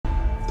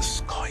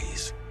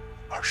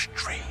are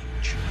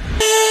strange.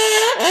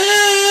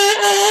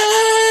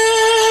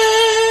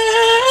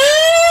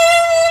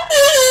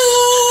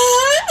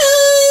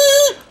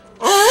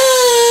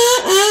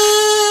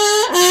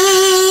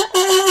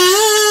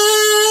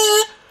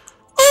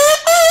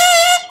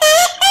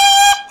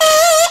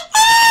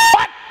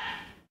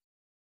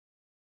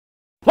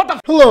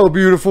 Hello,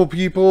 beautiful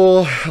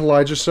people.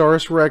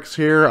 Elijahsaurus Rex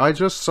here. I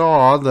just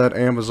saw that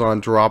Amazon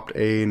dropped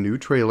a new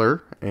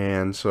trailer,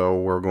 and so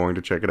we're going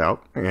to check it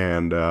out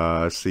and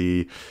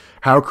see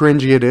how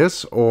cringy it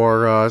is,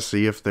 or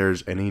see if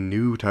there's any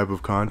new type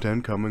of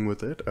content coming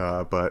with it.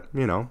 But,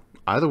 you know,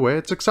 either way,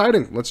 it's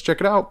exciting. Let's check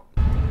it out.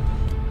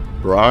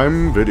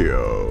 Prime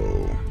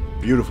Video.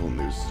 Beautiful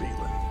New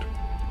Zealand.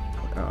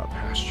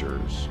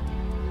 Pastures.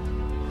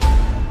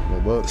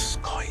 The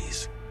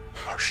skies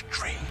are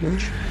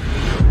strange.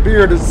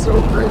 Beard is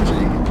so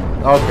cringy.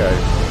 Okay.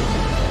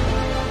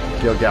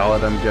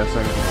 Gilgalad, I'm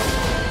guessing.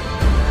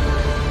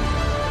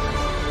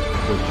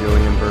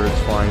 Bajillion birds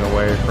flying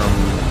away from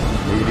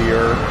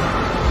Meteor.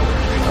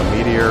 A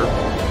meteor.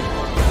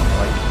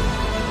 Like.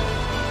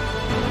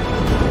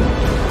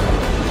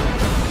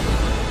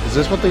 Is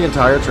this what the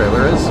entire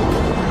trailer is?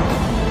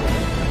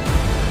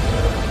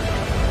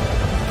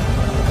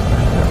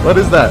 What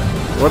is that?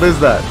 What is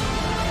that?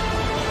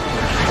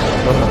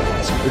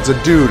 It's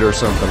a dude or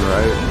something,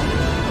 right?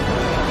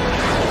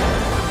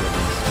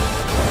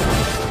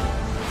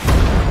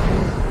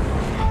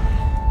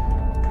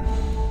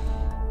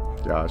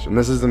 Gosh, and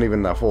this isn't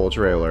even that full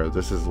trailer.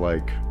 This is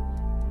like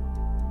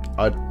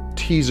a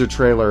teaser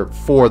trailer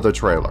for the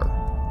trailer.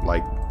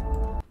 Like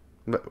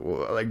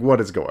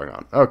what is going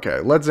on? Okay,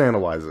 let's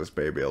analyze this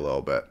baby a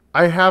little bit.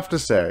 I have to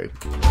say,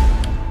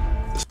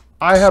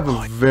 I have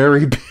a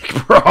very big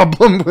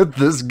problem with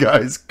this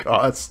guy's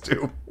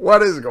costume.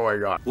 What is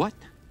going on? What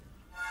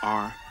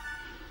are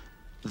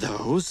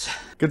those?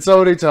 Can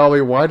somebody tell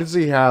me, why does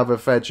he have a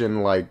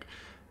fetching, like,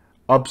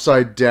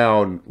 upside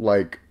down,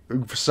 like,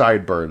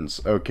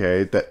 sideburns,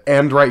 okay, that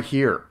end right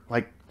here?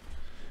 Like,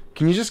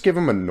 can you just give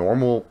him a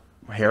normal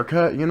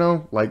haircut, you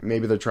know? Like,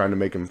 maybe they're trying to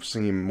make him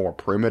seem more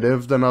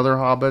primitive than other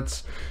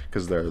hobbits,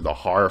 because they're the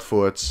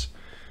Harfoots,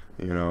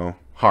 you know?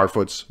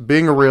 Harfoots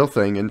being a real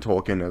thing in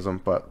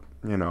Tolkienism, but,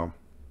 you know,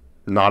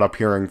 not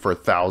appearing for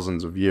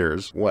thousands of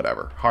years.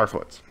 Whatever.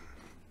 Harfoots.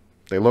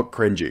 They look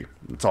cringy.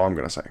 That's all I'm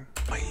gonna say.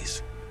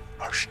 Guys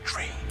are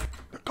strange.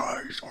 The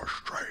guys are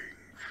strange.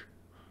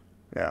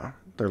 Yeah,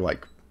 they're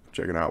like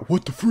checking out.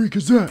 What the freak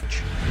is that?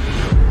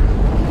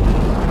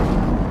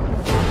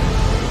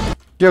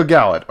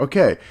 Gilgalad.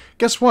 Okay,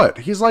 guess what?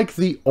 He's like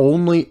the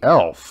only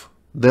elf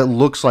that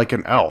looks like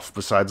an elf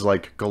besides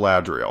like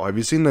Galadriel. Have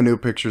you seen the new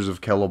pictures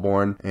of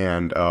Celeborn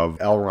and of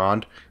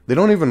Elrond? They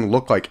don't even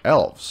look like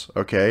elves,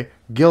 okay?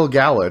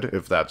 Gilgalad,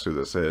 if that's who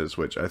this is,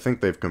 which I think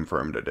they've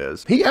confirmed it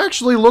is, he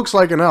actually looks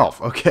like an elf,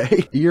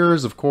 okay?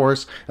 Ears, of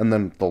course, and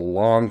then the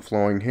long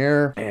flowing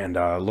hair, and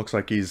looks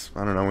like he's,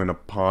 I don't know, in a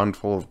pond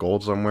full of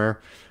gold somewhere.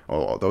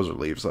 Oh, those are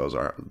leaves, those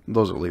are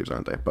leaves,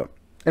 aren't they? But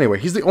anyway,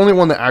 he's the only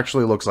one that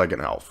actually looks like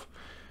an elf.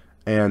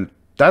 And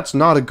that's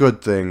not a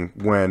good thing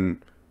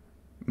when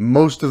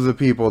most of the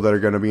people that are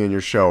going to be in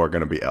your show are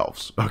going to be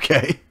elves,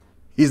 okay?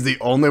 He's the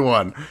only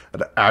one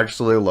that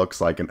actually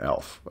looks like an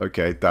elf,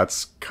 okay?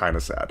 That's kind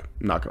of sad,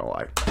 not going to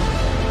lie.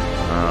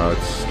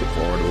 Let's skip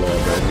forward a little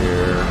bit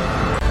here.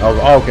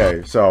 Oh,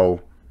 okay,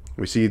 so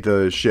we see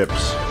the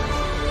ships.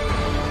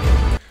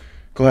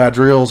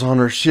 Galadriel's on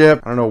her ship.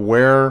 I don't know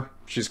where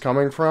she's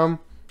coming from,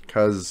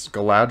 because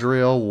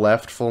Galadriel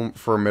left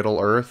for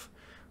Middle-earth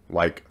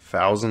like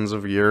thousands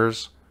of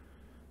years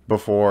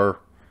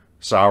before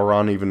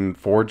Sauron even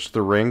forged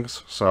the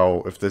rings.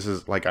 So if this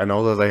is, like, I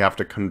know that they have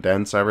to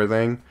condense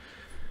everything,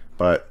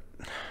 but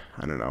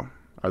I don't know.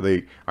 Are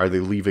they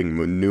leaving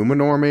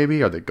Numenor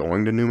maybe? Are they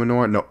going to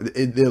Numenor? No,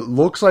 it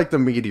looks like the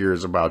meteor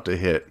is about to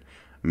hit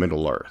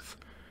Middle-earth.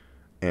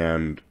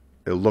 And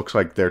it looks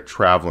like they're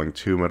traveling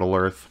to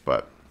Middle-earth,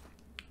 but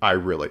I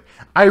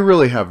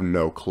really have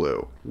no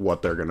clue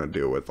what they're going to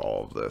do with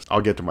all of this.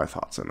 I'll get to my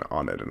thoughts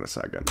on it in a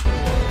second.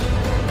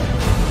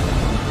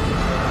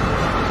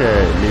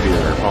 Okay,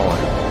 meteor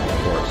falling, of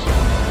course.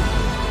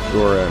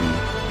 Durin.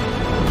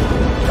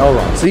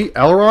 Elrond. See,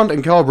 Elrond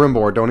and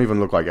Celebrimbor don't even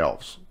look like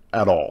elves.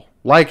 At all.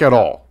 Like, at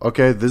all.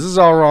 Okay, this is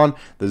Elrond,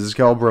 this is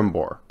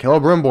Celebrimbor.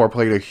 Celebrimbor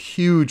played a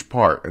huge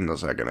part in the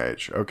Second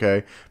Age,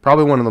 okay?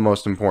 Probably one of the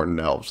most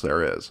important elves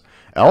there is.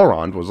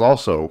 Elrond was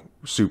also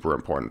super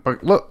important.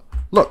 But look,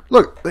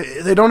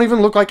 they don't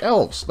even look like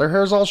elves. Their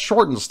hair's all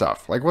short and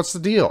stuff. Like, what's the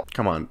deal?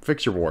 Come on,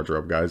 fix your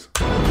wardrobe, guys.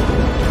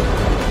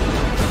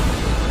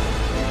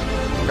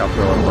 Got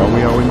the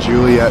Romeo and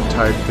Juliet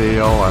type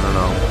deal, I don't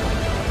know.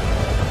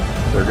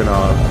 They're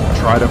gonna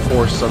try to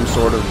force some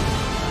sort of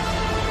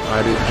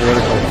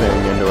political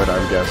thing into it,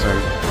 I'm guessing.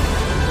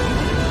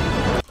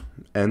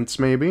 Ents,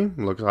 maybe?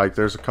 Looks like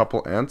there's a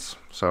couple Ents,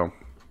 so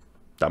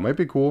that might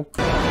be cool.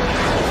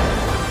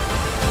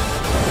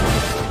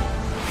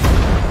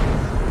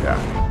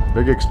 Yeah,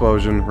 big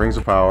explosion, rings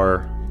of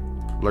power,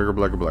 blugger,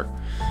 blugger, blur.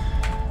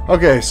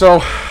 Okay, so,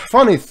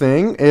 funny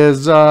thing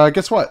is,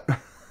 guess what?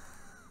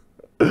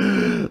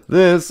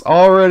 This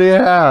already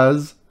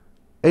has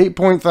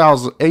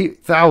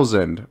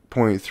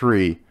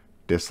 8,000.3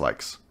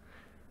 dislikes.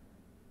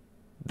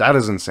 That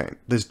is insane.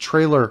 This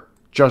trailer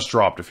just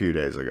dropped a few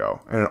days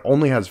ago, and it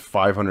only has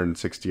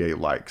 568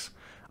 likes.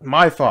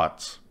 My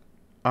thoughts.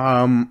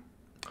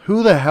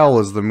 Who the hell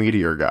is the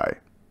Meteor guy?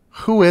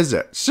 Who is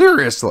it?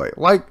 Seriously,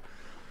 like,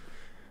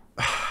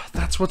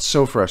 that's what's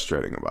so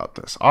frustrating about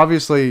this.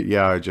 Obviously,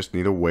 yeah, I just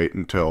need to wait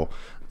until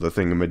the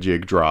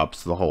thingamajig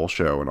drops, the whole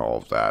show and all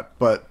of that.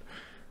 But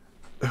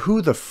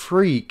who the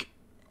freak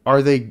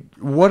are they?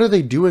 What are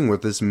they doing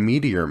with this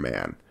Meteor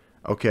Man?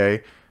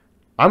 Okay,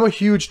 I'm a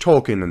huge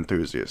Tolkien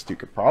enthusiast. You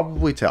could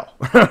probably tell.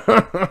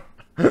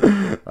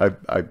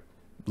 I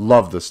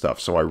love this stuff,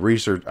 so I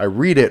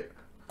read it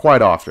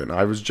quite often.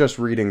 I was just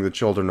reading The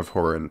Children of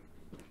Hurin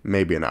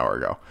maybe an hour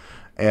ago,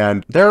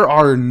 and there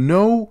are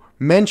no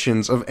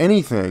mentions of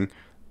anything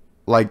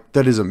like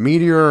that is a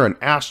meteor, an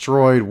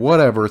asteroid,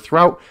 whatever,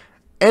 throughout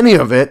any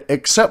of it,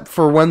 except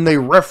for when they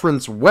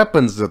reference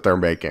weapons that they're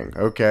making,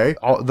 okay?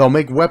 They'll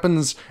make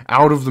weapons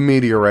out of the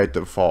meteorite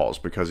that falls,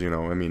 because, you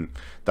know, I mean,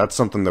 that's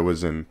something that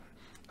was in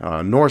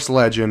Norse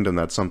legend, and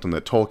that's something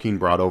that Tolkien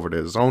brought over to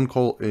his own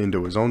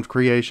into his own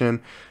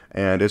creation,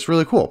 and it's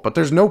really cool. But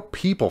there's no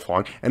people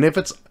falling, and if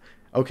it's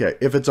a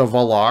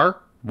Valar,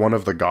 one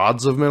of the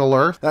gods of Middle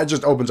Earth, that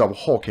just opens up a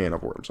whole can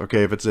of worms.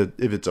 Okay, if it's a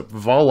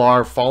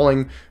Valar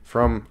falling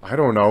from, I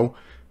don't know,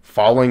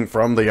 falling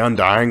from the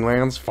Undying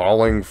Lands,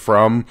 falling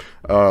from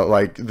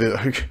like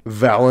the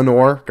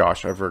Valinor.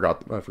 Gosh, I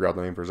forgot the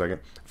name for a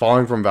second.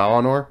 Falling from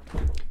Valinor,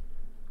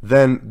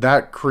 then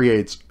that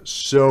creates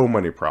so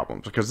many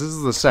problems, because this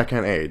is the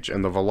Second Age,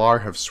 and the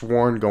Valar have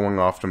sworn going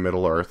off to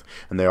Middle Earth,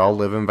 and they all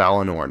live in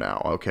Valinor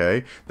now.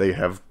 Okay, they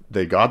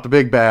got the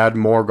big bad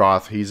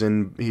Morgoth. He's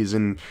in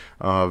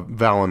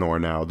Valinor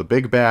now. The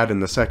big bad in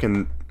the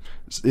second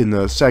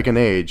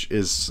age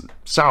is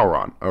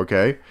Sauron.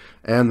 Okay,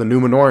 and the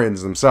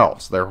Númenóreans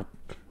themselves. They have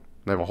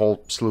a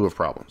whole slew of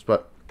problems.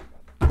 But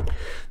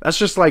that's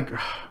just like,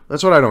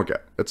 that's what I don't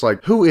get. It's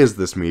like, who is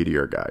this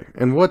Meteor guy,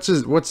 and what's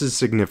his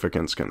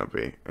significance gonna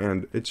be?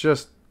 And it's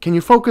just, can you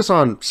focus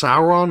on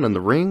Sauron and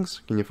the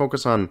rings? Can you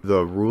focus on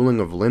the ruling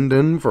of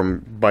Lindon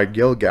by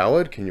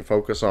Gil-galad? Can you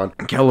focus on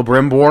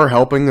Celebrimbor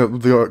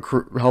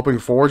helping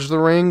forge the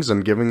rings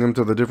and giving them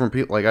to the different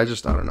people? Like, I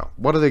don't know.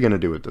 What are they going to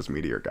do with this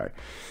Meteor guy?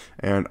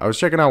 And I was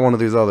checking out one of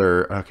these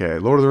other,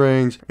 Lord of the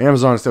Rings.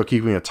 Amazon is still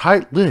keeping a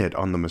tight lid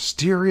on the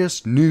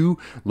mysterious new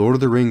Lord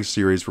of the Rings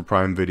series for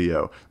Prime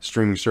Video. The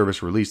streaming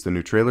service released the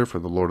new trailer for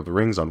The Lord of the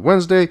Rings on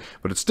Wednesday,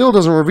 but it still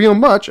doesn't reveal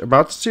much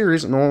about the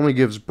series and only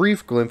gives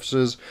brief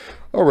glimpses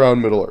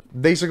around Middle Earth.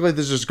 Basically,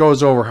 this just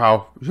goes over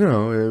how, you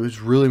know, it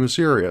was really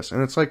mysterious.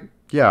 And it's like,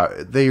 yeah,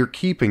 they are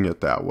keeping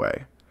it that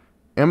way.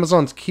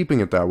 Amazon's keeping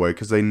it that way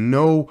because they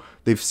know,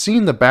 they've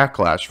seen the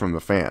backlash from the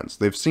fans.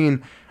 They've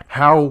seen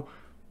how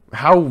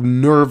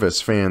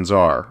nervous fans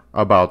are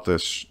about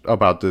this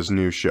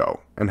new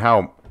show, and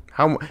how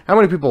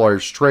many people are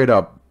straight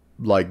up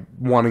like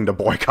wanting to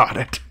boycott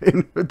it,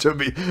 to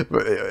be,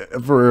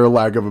 for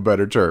lack of a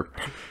better term.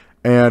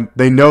 And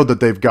they know that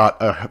they've got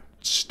a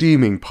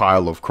steaming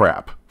pile of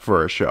crap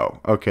for a show,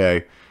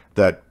 okay,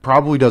 that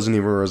probably doesn't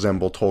even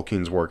resemble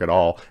Tolkien's work at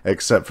all,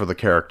 except for the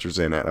characters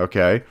in it,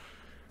 okay?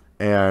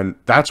 And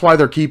that's why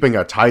they're keeping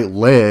a tight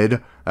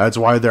lid. That's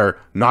why they're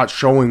not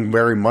showing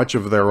very much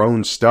of their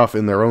own stuff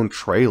in their own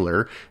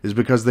trailer, is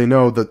because they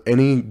know that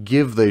any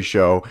give they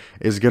show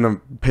is going to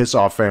piss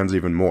off fans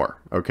even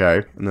more,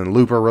 okay? And then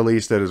Looper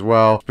released it as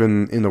well. It's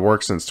been in the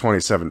works since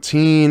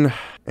 2017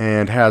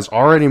 and has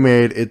already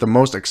made it the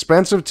most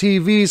expensive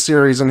TV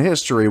series in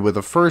history with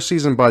a first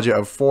season budget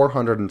of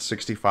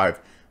 $465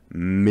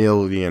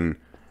 million.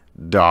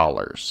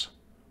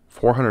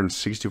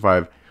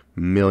 $465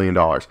 million.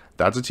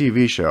 That's a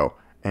TV show,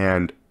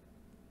 and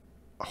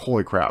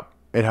holy crap,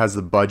 it has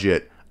the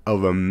budget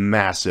of a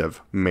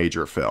massive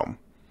major film.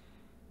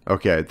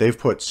 Okay, they've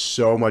put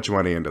so much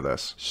money into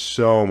this.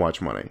 So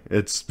much money.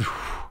 It's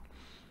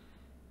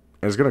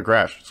gonna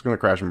crash. It's gonna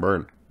crash and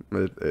burn.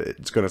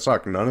 It's gonna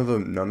suck. None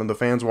of the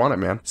fans want it,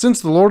 man.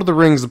 Since The Lord of the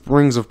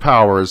Rings of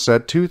Power is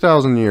set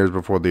 2,000 years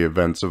before the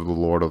events of The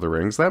Lord of the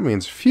Rings, that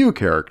means few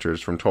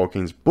characters from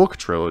Tolkien's book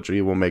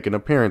trilogy will make an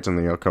appearance in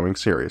the upcoming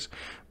series.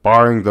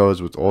 Barring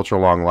those with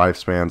ultra-long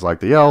lifespans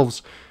like the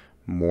elves,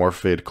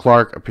 Morfydd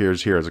Clark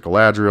appears here as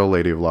Galadriel,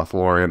 Lady of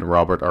Lothlorien.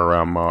 Robert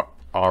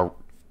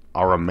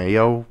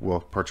Aramayo will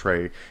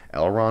portray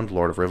Elrond,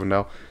 Lord of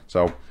Rivendell.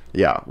 So,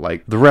 yeah,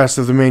 like, the rest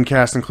of the main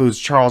cast includes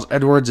Charles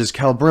Edwards as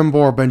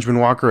Celebrimbor, Benjamin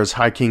Walker as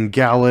High King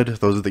Galad.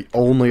 Those are the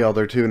only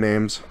other two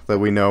names that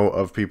we know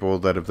of people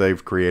that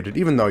they've created,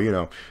 even though, you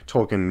know,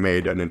 Tolkien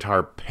made an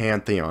entire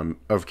pantheon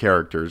of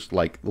characters,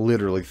 like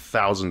literally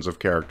thousands of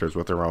characters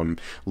with their own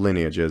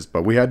lineages,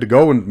 but we had to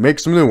go and make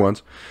some new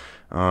ones.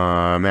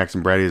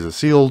 Maxim Brady is a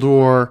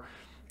Isildur.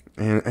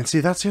 And see,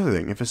 that's the other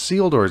thing. If a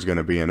Isildur is going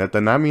to be in it,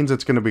 then that means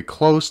it's going to be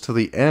close to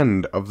the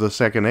end of the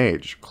Second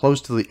Age. Close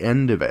to the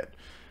end of it.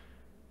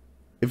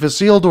 If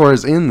Isildur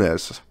is in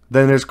this,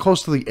 then it's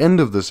close to the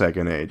end of the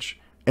Second Age.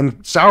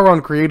 And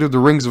Sauron created the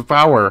Rings of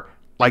Power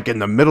like in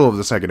the middle of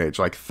the Second Age,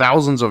 like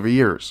thousands of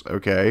years,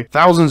 okay?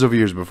 Thousands of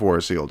years before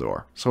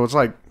Isildur. So it's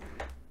like,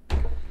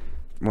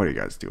 what are you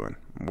guys doing?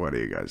 What are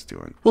you guys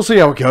doing? We'll see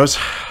how it goes.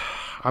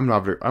 I'm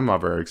not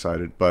very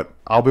excited, but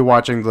I'll be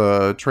watching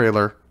the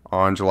trailer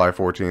on July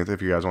 14th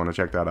if you guys want to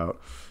check that out.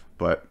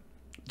 But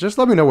just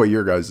let me know what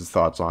your guys'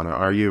 thoughts on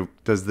it.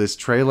 Does this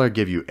trailer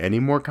give you any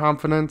more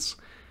confidence?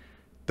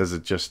 Does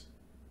it just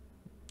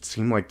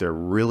seem like they're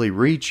really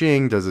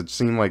reaching? Does it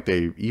seem like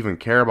they even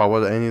care about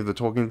what any of the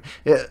Tolkien...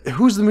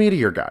 Who's the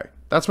Meteor guy?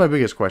 That's my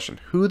biggest question.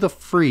 Who the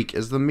freak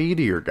is the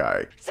Meteor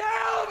guy?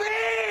 Tell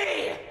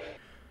me!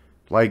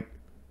 Like,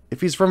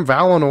 if he's from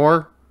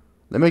Valinor,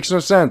 that makes no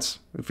sense.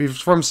 If he's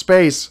from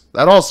space,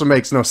 that also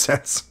makes no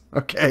sense.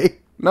 Okay?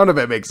 None of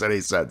it makes any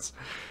sense.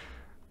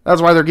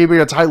 That's why they're keeping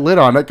a tight lid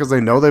on it, because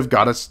they know they've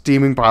got a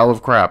steaming pile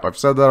of crap. I've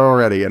said that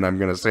already, and I'm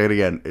going to say it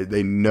again.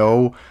 They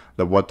know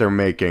that what they're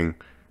making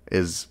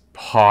is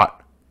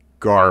hot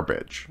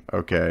garbage.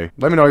 Okay,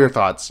 let me know your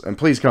thoughts, and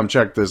please come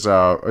check this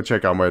out.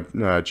 Check out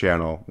my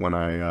channel when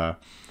I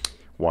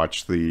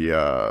watch the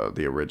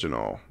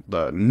original,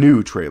 the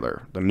new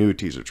trailer, the new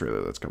teaser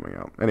trailer that's coming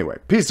out. Anyway,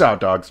 peace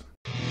out, dogs.